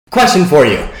Question for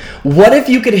you. What if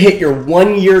you could hit your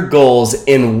 1-year goals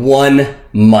in 1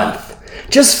 month?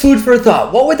 Just food for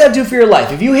thought. What would that do for your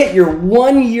life if you hit your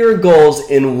 1-year goals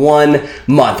in 1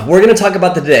 month? We're going to talk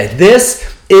about that today.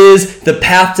 This is the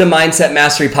Path to Mindset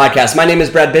Mastery podcast. My name is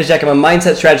Brad Bizjack. I'm a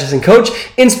mindset strategist and coach,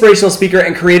 inspirational speaker,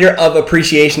 and creator of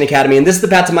Appreciation Academy. And this is the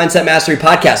Path to Mindset Mastery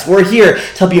podcast. We're here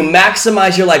to help you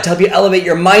maximize your life, to help you elevate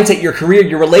your mindset, your career,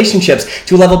 your relationships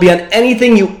to a level beyond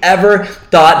anything you ever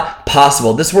thought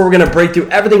possible. This is where we're going to break through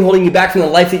everything holding you back from the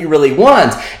life that you really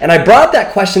want. And I brought up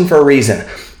that question for a reason.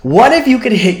 What if you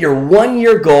could hit your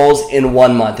 1-year goals in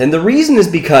 1 month? And the reason is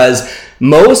because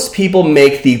most people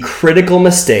make the critical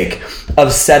mistake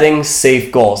of setting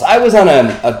safe goals. I was on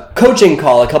a coaching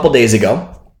call a couple days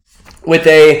ago with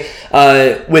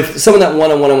someone that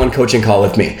won a one-on-one coaching call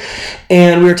with me.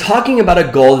 And we were talking about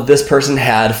a goal that this person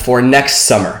had for next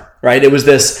summer. Right? It was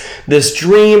this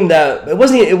dream that it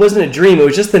wasn't a dream. It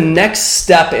was just the next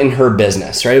step in her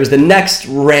business, right? It was the next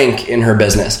rank in her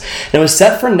business. And it was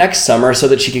set for next summer so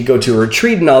that she could go to a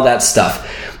retreat and all that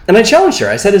stuff. And I challenged her.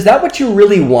 I said, is that what you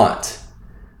really want?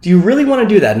 Do you really want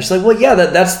to do that? And she's like, well, yeah,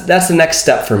 that's the next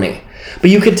step for me. But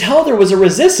you could tell there was a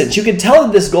resistance. You could tell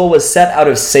that this goal was set out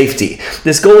of safety.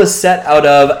 This goal was set out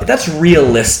of, that's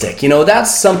realistic. You know,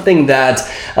 that's something that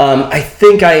I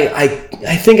think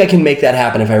I can make that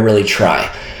happen if I really try,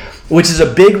 which is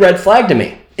a big red flag to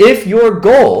me. If your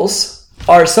goals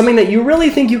are something that you really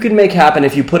think you could make happen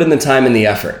if you put in the time and the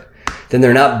effort, then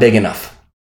they're not big enough.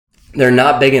 They're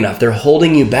not big enough. They're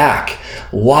holding you back.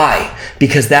 Why?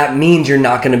 Because that means you're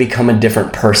not going to become a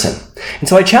different person. And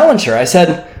so I challenged her. I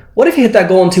said, what if you hit that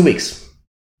goal in 2 weeks?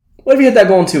 What if you hit that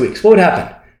goal in 2 weeks? What would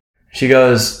happen? She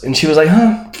goes, and she was like,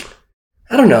 I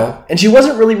don't know. And she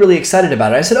wasn't really excited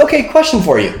about it. I said, okay, question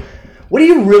for you. What do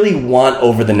you really want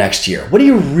over the next year? What do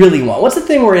you really want? What's the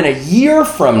thing where in a year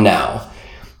from now,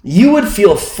 you would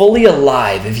feel fully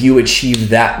alive if you achieved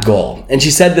that goal? And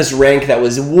she said this rank that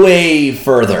was way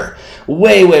further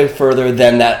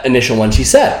than that initial one she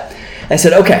said. I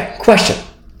said, okay, question.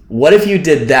 What if you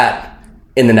did that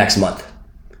in the next month?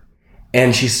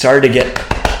 And she started to get,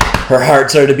 her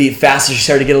heart started to beat faster. She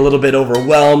started to get a little bit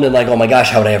overwhelmed and like, oh my gosh,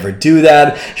 how would I ever do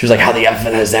that? She was like, how the F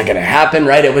is that going to happen,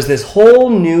 right? It was this whole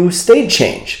new state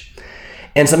change.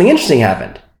 And something interesting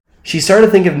happened. She started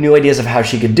to think of new ideas of how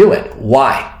she could do it.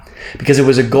 Why? Because it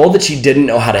was a goal that she didn't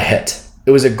know how to hit.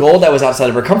 It was a goal that was outside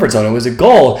of her comfort zone. It was a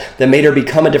goal that made her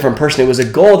become a different person. It was a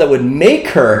goal that would make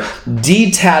her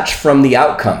detach from the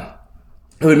outcome.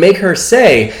 It would make her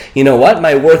say, you know what,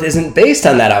 my worth isn't based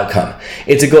on that outcome.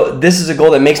 It's a goal. This is a goal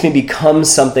that makes me become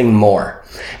something more.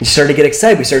 And she started to get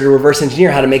excited. We started to reverse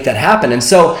engineer how to make that happen. And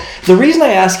so the reason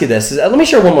I ask you this is, let me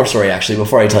share one more story actually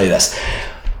before I tell you this.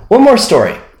 One more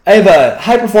story. I have a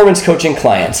high performance coaching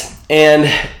client, and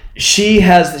she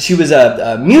was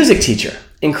a music teacher,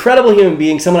 incredible human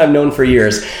being, someone I've known for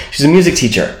years. She's a music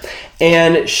teacher.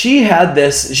 And she had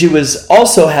this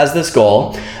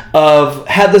goal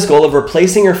of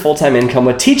replacing her full-time income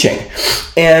with teaching.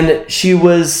 And she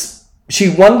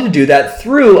wanted to do that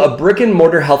through a brick and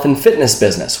mortar health and fitness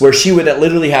business where she would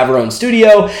literally have her own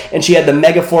studio, and she had the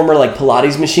Megaformer like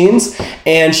Pilates machines,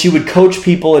 and she would coach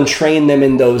people and train them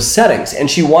in those settings.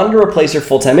 And she wanted to replace her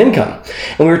full-time income.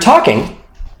 And we were talking,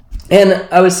 and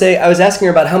I was asking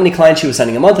her about how many clients she was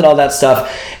sending a month and all that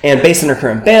stuff, and based on her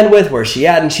current bandwidth, where's she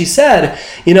at? And she said,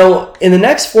 you know, in the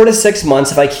next 4 to 6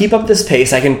 months, if I keep up this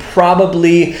pace, I can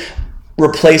probably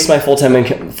replace my full-time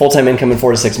income in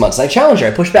 4 to 6 months. And I challenged her.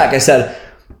 I pushed back. I said,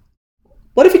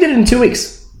 what if you did it in 2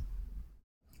 weeks?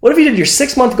 What if you did your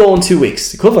 6-month goal in 2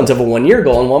 weeks? Equivalent of a 1-year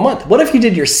goal in 1 month. What if you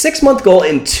did your 6-month goal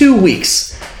in 2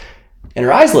 weeks? And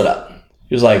her eyes lit up.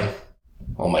 She was like,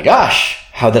 oh my gosh,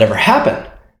 how'd that ever happen?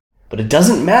 But it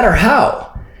doesn't matter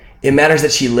how. It matters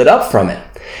that she lit up from it.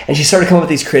 And she started coming up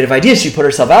with these creative ideas. She put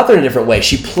herself out there in a different way.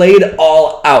 She played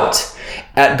all out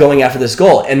at going after this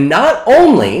goal. And not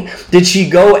only did she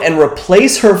go and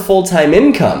replace her full-time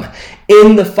income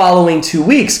in the following 2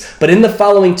 weeks, but in the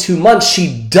following 2 months,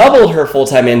 she doubled her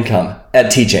full-time income at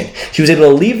teaching. She was able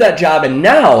to leave that job, and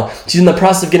now she's in the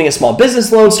process of getting a small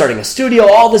business loan, starting a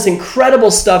studio. All this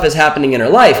incredible stuff is happening in her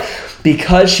life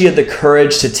because she had the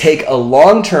courage to take a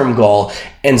long-term goal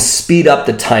and speed up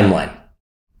the timeline.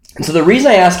 And so the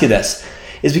reason I ask you this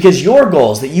is because your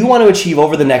goals that you want to achieve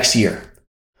over the next year,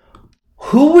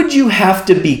 who would you have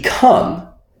to become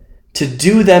to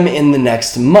do them in the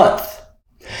next month?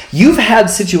 You've had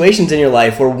situations in your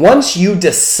life where once you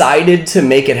decided to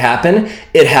make it happen,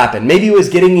 it happened. Maybe it was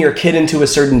getting your kid into a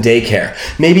certain daycare.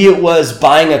 Maybe it was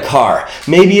buying a car.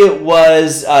 Maybe it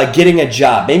was getting a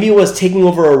job. Maybe it was taking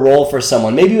over a role for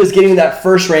someone. Maybe it was getting that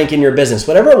first rank in your business.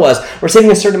 Whatever it was, or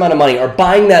saving a certain amount of money, or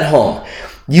buying that home.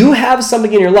 You have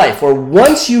something in your life where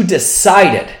once you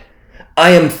decided,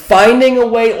 I am finding a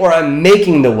way or I'm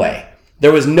making the way.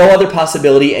 There was no other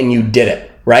possibility and you did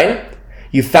it, right?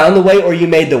 You found the way or you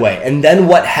made the way. And then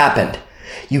what happened?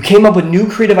 You came up with new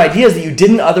creative ideas that you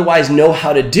didn't otherwise know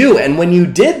how to do. And when you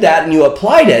did that and you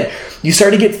applied it, you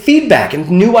started to get feedback and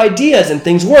new ideas, and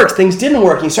things worked, things didn't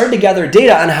work. And you started to gather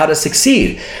data on how to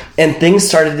succeed, and things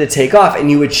started to take off, and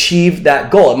you achieved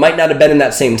that goal. It might not have been in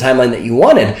that same timeline that you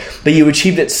wanted, but you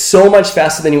achieved it so much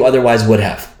faster than you otherwise would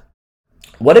have.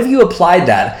 What if you applied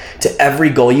that to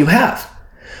every goal you have?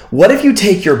 What if you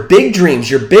take your big dreams,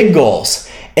 your big goals,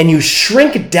 and you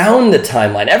shrink down the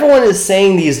timeline? Everyone is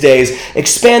saying these days,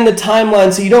 expand the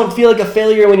timeline so you don't feel like a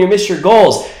failure when you miss your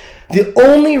goals. The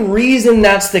only reason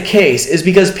that's the case is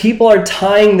because people are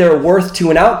tying their worth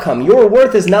to an outcome. Your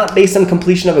worth is not based on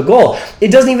completion of a goal. It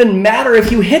doesn't even matter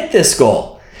if you hit this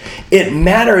goal. It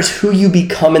matters who you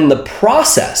become in the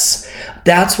process.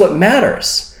 That's what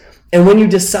matters. And when you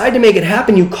decide to make it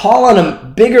happen, you call on a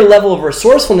bigger level of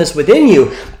resourcefulness within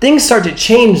you, things start to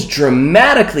change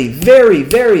dramatically, very,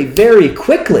 very, very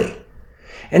quickly.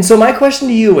 And so my question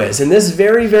to you is, in this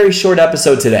very, very short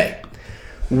episode today,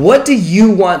 what do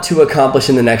you want to accomplish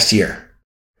in the next year?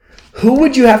 Who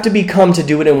would you have to become to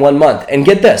do it in 1 month? And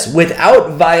get this,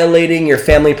 without violating your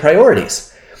family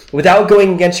priorities, without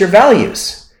going against your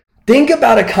values. Think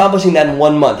about accomplishing that in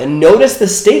 1 month and notice the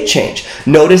state change.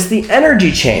 Notice the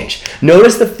energy change.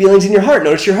 Notice the feelings in your heart.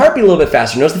 Notice your heart beat a little bit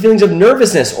faster. Notice the feelings of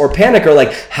nervousness or panic, or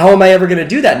like, how am I ever going to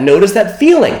do that? Notice that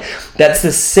feeling. That's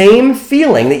the same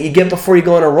feeling that you get before you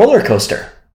go on a roller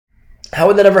coaster. How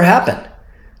would that ever happen?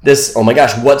 This, oh my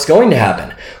gosh, what's going to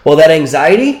happen? Well, that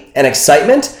anxiety and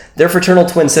excitement, they're fraternal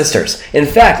twin sisters. In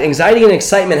fact, anxiety and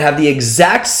excitement have the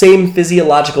exact same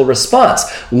physiological response.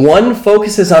 One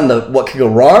focuses on what could go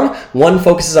wrong, one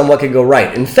focuses on what could go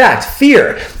right. In fact,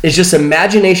 fear is just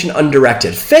imagination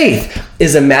undirected. Faith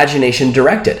is imagination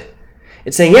directed.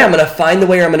 It's saying, yeah, I'm going to find the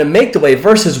way or I'm going to make the way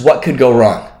versus what could go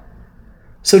wrong.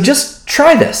 So just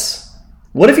try this.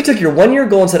 What if you took your 1 year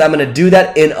goal and said, I'm going to do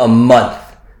that in a month?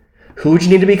 Who would you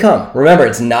need to become? Remember,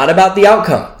 it's not about the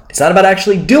outcome. It's not about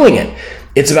actually doing it.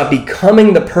 It's about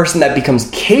becoming the person that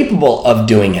becomes capable of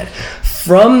doing it.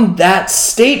 From that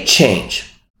state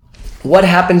change, what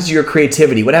happens to your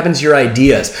creativity? What happens to your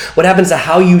ideas? What happens to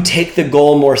how you take the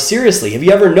goal more seriously? Have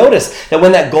you ever noticed that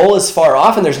when that goal is far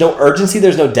off and there's no urgency,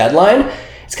 there's no deadline,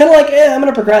 it's kind of like, I'm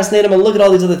going to procrastinate. I'm going to look at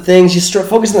all these other things. You start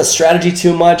focusing on the strategy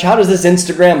too much. How does this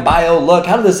Instagram bio look?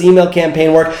 How does this email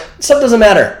campaign work? Stuff doesn't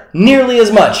matter nearly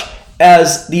as much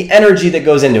as the energy that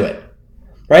goes into it,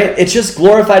 right? It's just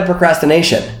glorified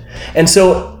procrastination. And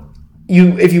so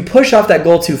if you push off that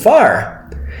goal too far,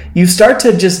 you start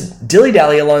to just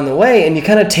dilly-dally along the way, and you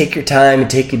kind of take your time and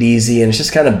take it easy, and it's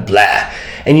just kind of blah.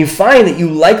 And you find that you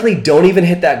likely don't even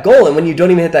hit that goal. And when you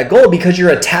don't even hit that goal because you're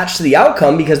attached to the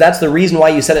outcome, because that's the reason why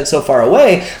you set it so far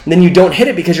away, then you don't hit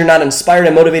it because you're not inspired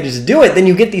and motivated to do it. Then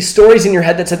you get these stories in your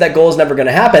head that said that goal is never going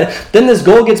to happen. Then this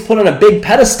goal gets put on a big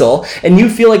pedestal, and you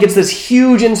feel like it's this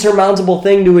huge insurmountable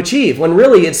thing to achieve, when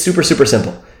really it's super, super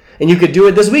simple. And you could do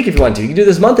it this week if you want to. You could do it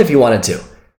this month if you wanted to.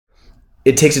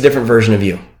 It takes a different version of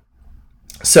you.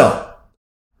 So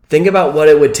think about what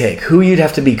it would take, who you'd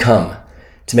have to become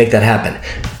to make that happen.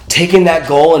 Taking that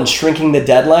goal and shrinking the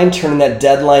deadline, turning that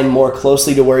deadline more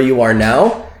closely to where you are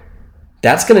now,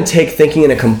 that's going to take thinking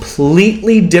in a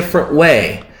completely different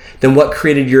way than what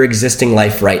created your existing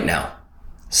life right now.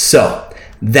 So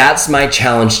that's my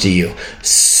challenge to you.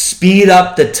 Speed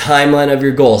up the timeline of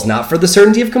your goals, not for the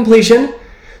certainty of completion,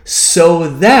 so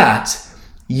that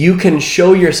you can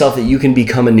show yourself that you can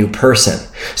become a new person.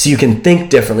 So you can think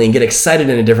differently and get excited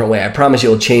in a different way. I promise you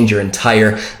it will change your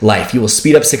entire life. You will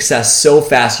speed up success so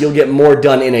fast. You'll get more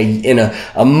done in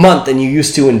a month than you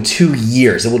used to in 2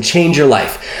 years. It will change your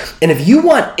life. And if you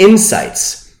want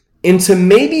insights into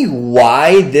maybe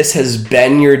why this has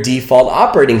been your default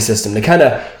operating system to kind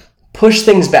of push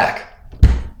things back,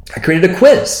 I created a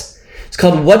quiz. It's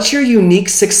called What's Your Unique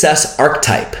Success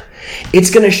Archetype? It's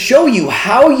going to show you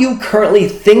how you currently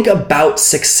think about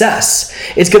success.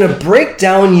 It's going to break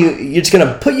down it's going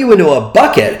to put you into a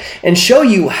bucket and show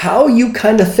you how you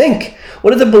kind of think.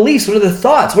 What are the beliefs? What are the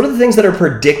thoughts? What are the things that are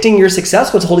predicting your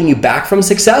success? What's holding you back from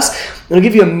success? It'll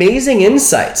give you amazing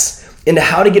insights into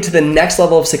how to get to the next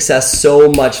level of success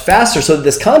so much faster, so that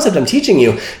this concept I'm teaching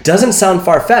you doesn't sound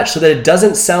far-fetched, so that it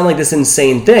doesn't sound like this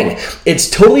insane thing. It's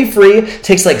totally free,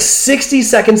 takes like 60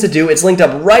 seconds to do. It's linked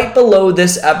up right below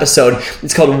this episode.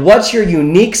 It's called What's Your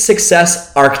Unique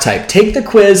Success Archetype? Take the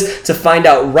quiz to find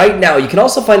out right now. You can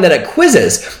also find that at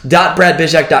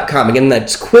quizzes.bradbizjak.com. Again,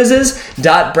 that's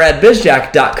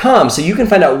quizzes.bradbizjak.com, so you can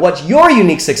find out what's your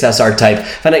unique success archetype,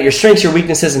 find out your strengths, your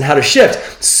weaknesses, and how to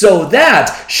shift, so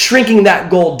that shrinking that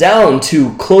goal down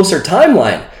to closer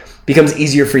timeline becomes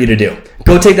easier for you to do.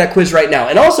 Go take that quiz right now.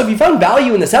 And also, if you found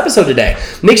value in this episode today,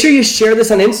 make sure you share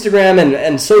this on Instagram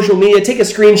and social media. Take a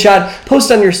screenshot, post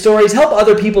on your stories, help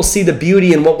other people see the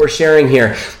beauty in what we're sharing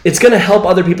here. It's going to help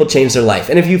other people change their life.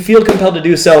 And if you feel compelled to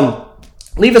do so,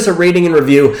 leave us a rating and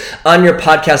review on your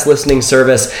podcast listening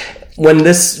service. When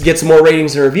this gets more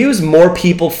ratings and reviews, more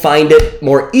people find it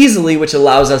more easily, which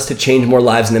allows us to change more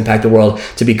lives and impact the world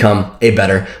to become a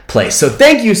better place. So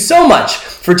thank you so much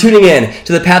for tuning in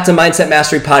to the Path to Mindset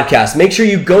Mastery podcast. Make sure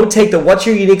you go take the What's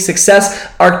Your Unique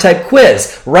Success Archetype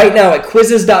quiz right now at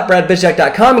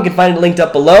quizzes.bradbizjak.com. You can find it linked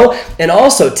up below. And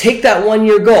also take that 1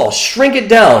 year goal, shrink it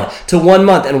down to 1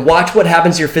 month, and watch what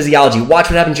happens to your physiology. Watch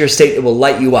what happens to your state. It will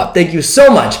light you up. Thank you so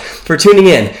much for tuning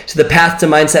in to the Path to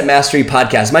Mindset Mastery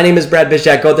podcast. My name is Brad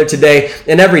Bizjak. Go out there today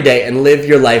and every day and live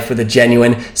your life with a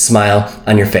genuine smile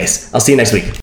on your face. I'll see you next week.